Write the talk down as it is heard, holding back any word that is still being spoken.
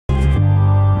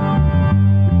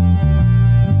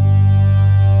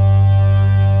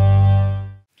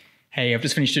Hey, I've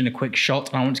just finished doing a quick shot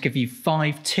and I want to give you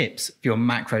 5 tips for your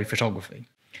macro photography.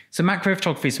 So macro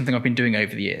photography is something I've been doing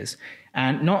over the years,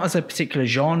 and not as a particular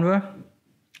genre,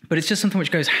 but it's just something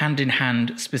which goes hand in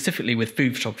hand specifically with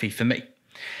food photography for me.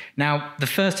 Now, the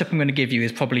first tip I'm going to give you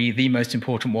is probably the most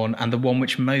important one and the one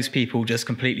which most people just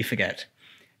completely forget.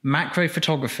 Macro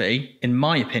photography, in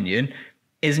my opinion,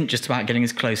 isn't just about getting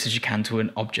as close as you can to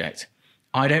an object.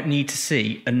 I don't need to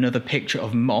see another picture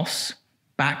of moss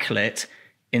backlit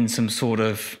in some sort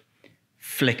of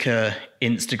Flickr,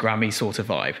 Instagram-y sort of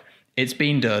vibe. It's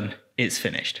been done, it's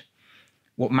finished.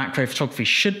 What macro photography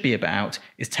should be about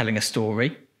is telling a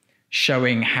story,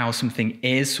 showing how something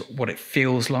is, what it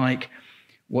feels like,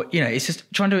 it's just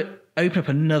trying to open up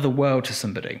another world to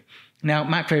somebody. Now,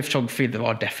 macro photography, there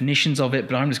are definitions of it,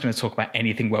 but I'm just going to talk about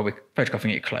anything where we're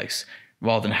photographing it close,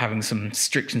 rather than having some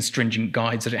strict and stringent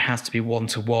guides that it has to be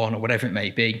one-to-one or whatever it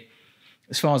may be.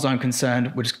 As far as I'm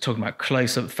concerned, we're just talking about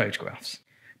close-up photographs.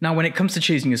 Now, when it comes to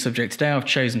choosing your subject, today I've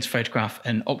chosen to photograph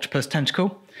an octopus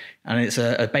tentacle, and it's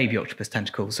a baby octopus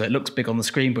tentacle, so it looks big on the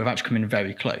screen, but we've actually come in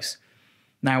very close.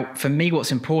 Now, for me,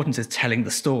 what's important is telling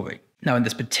the story. Now, in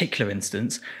this particular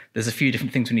instance, there's a few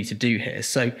different things we need to do here.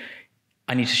 So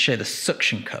I need to show the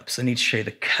suction cups, I need to show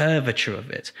the curvature of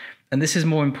it, and this is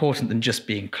more important than just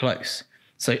being close.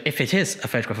 So if it is a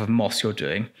photograph of moss you're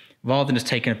doing, rather than just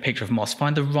taking a picture of moss,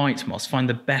 find the right moss, find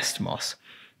the best moss.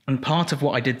 And part of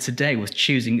what I did today was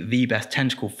choosing the best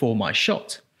tentacle for my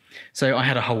shot. So I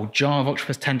had a whole jar of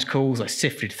octopus tentacles, I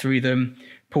sifted through them,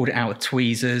 pulled it out with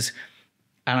tweezers,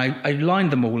 and I lined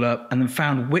them all up and then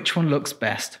found which one looks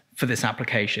best for this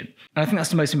application. And I think that's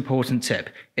the most important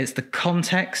tip. It's the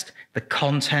context, the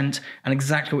content, and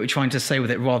exactly what you're trying to say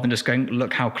with it, rather than just going,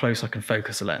 look how close I can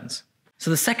focus a lens. So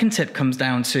the second tip comes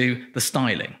down to the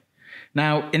styling.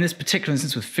 Now, in this particular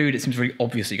instance with food, it seems really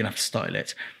obvious that you're going to have to style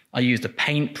it. I used a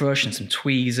paintbrush and some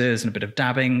tweezers and a bit of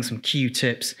dabbing, some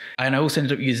Q-tips. And I also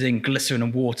ended up using glycerin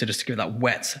and water just to give it that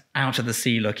wet, out of the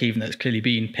sea look, even though it's clearly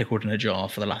been pickled in a jar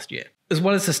for the last year. As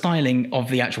well as the styling of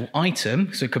the actual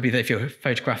item, so it could be that if you're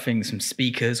photographing some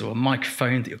speakers or a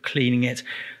microphone that you're cleaning it,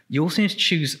 you also need to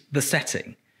choose the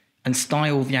setting and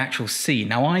style the actual scene.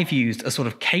 Now, I've used a sort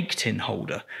of cake tin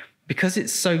holder. Because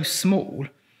it's so small,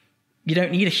 you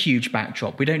don't need a huge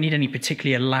backdrop. We don't need any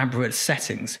particularly elaborate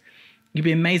settings. You'd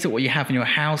be amazed at what you have in your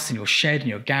house, in your shed, in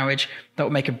your garage. That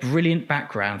would make a brilliant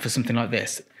background for something like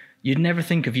this. You'd never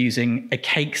think of using a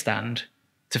cake stand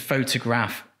to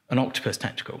photograph an octopus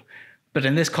tentacle. But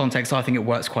in this context, I think it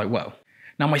works quite well.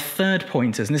 Now, my third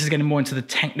point is, and this is getting more into the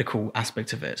technical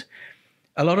aspect of it,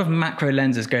 a lot of macro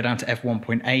lenses go down to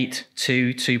f1.8,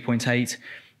 2, 2.8,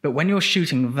 but when you're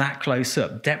shooting that close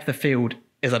up, depth of field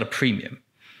is at a premium.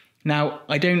 Now,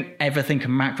 I don't ever think a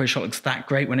macro shot looks that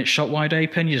great when it's shot wide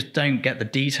open. You just don't get the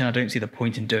detail. I don't see the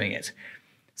point in doing it.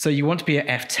 So you want to be at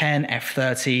f10,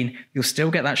 f13. You'll still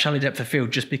get that shallow depth of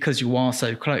field just because you are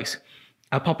so close.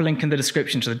 I'll pop a link in the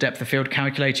description to the depth of field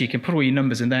calculator. You can put all your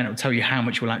numbers in there and it'll tell you how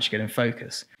much you will actually get in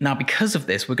focus. Now, because of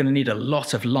this, we're going to need a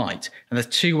lot of light. And there's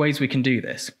 2 ways we can do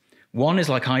this. One is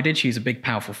like I did, use a big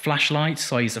powerful flashlight.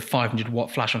 So I used a 500-watt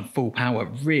flash on full power,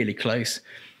 really close.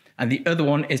 And the other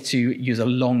one is to use a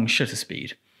long shutter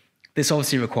speed. This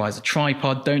obviously requires a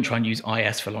tripod. Don't try and use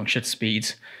IS for long shutter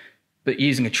speeds. But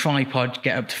using a tripod,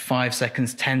 get up to 5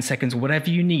 seconds, 10 seconds, whatever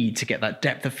you need to get that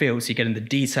depth of field so you get in the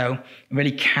detail and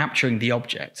really capturing the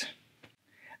object.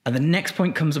 And the next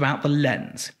point comes about the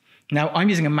lens. Now, I'm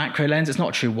using a macro lens. It's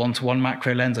not a true one-to-one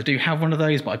macro lens. I do have one of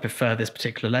those, but I prefer this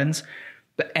particular lens.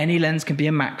 But any lens can be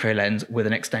a macro lens with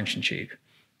an extension tube.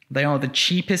 They are the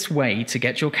cheapest way to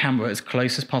get your camera as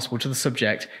close as possible to the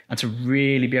subject and to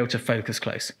really be able to focus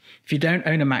close. If you don't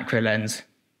own a macro lens,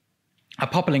 I'll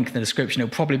pop a link in the description.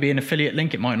 It'll probably be an affiliate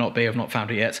link. It might not be. I've not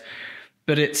found it yet.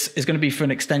 But it's going to be for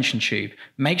an extension tube.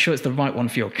 Make sure it's the right one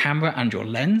for your camera and your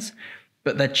lens,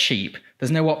 but they're cheap.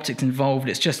 There's no optics involved.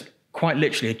 It's just quite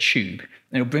literally a tube.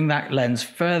 And it'll bring that lens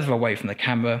further away from the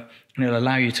camera and it'll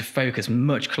allow you to focus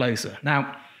much closer.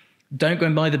 Now, don't go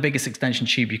and buy the biggest extension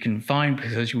tube you can find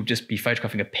because you'll just be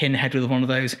photographing a pinhead with one of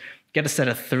those. Get a set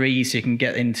of 3 so you can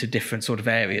get into different sort of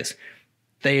areas.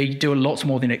 They do a lot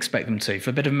more than you expect them to. For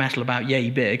a bit of metal about yay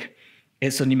big,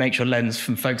 it suddenly makes your lens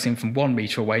from focusing from 1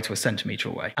 meter away to a centimeter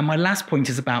away. And my last point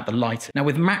is about the lighting. Now,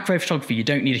 with macro photography, you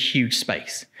don't need a huge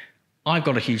space. I've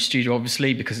got a huge studio,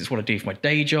 obviously, because it's what I do for my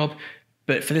day job.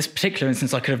 But for this particular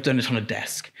instance, I could have done it on a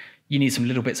desk. You need some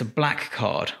little bits of black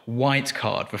card, white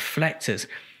card, reflectors.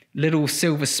 little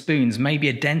silver spoons. Maybe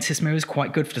a dentist mirror is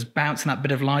quite good for just bouncing that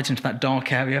bit of light into that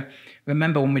dark area.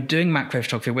 Remember, when we're doing macro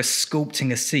photography, we're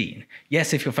sculpting a scene.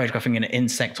 Yes, if you're photographing an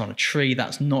insect on a tree,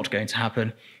 that's not going to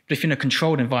happen. But if you're in a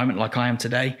controlled environment like I am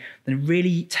today, then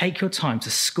really take your time to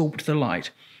sculpt the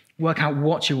light. Work out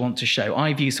what you want to show.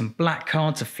 I've used some black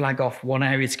card to flag off one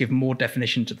area to give more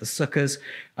definition to the suckers.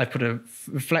 I've put a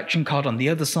reflection card on the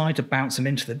other side to bounce them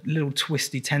into the little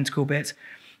twisty tentacle bit.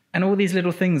 And all these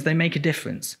little things, they make a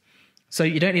difference. So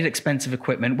you don't need expensive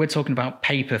equipment. We're talking about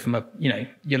paper from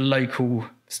your local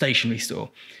stationery store.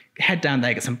 Head down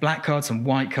there, get some black card, some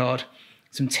white card,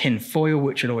 some tin foil,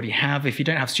 which you'll already have. If you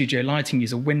don't have studio lighting,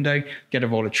 use a window, get a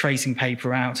roll of tracing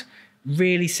paper out.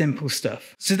 Really simple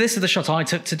stuff. So this is the shot I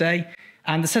took today,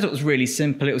 and the setup was really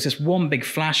simple. It was just one big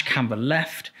flash, camera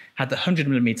left, had the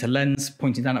 100mm lens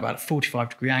pointing down at about a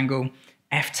 45-degree angle,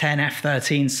 f10,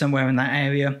 f13, somewhere in that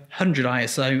area, 100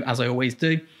 ISO, as I always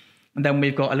do. And then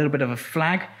we've got a little bit of a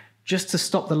flag just to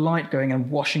stop the light going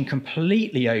and washing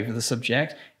completely over the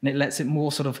subject, and it lets it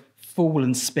more sort of fall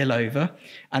and spill over.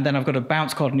 And then I've got a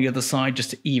bounce card on the other side just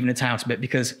to even it out a bit,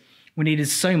 because we needed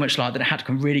so much light that it had to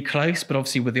come really close, but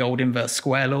obviously with the old inverse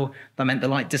square law, that meant the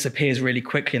light disappears really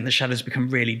quickly and the shadows become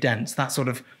really dense. That sort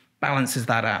of balances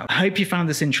that out. I hope you found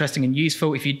this interesting and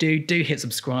useful. If you do hit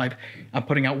subscribe. I'm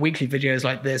putting out weekly videos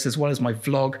like this, as well as my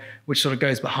vlog, which sort of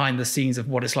goes behind the scenes of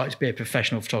what it's like to be a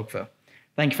professional photographer.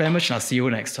 Thank you very much, and I'll see you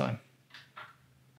all next time.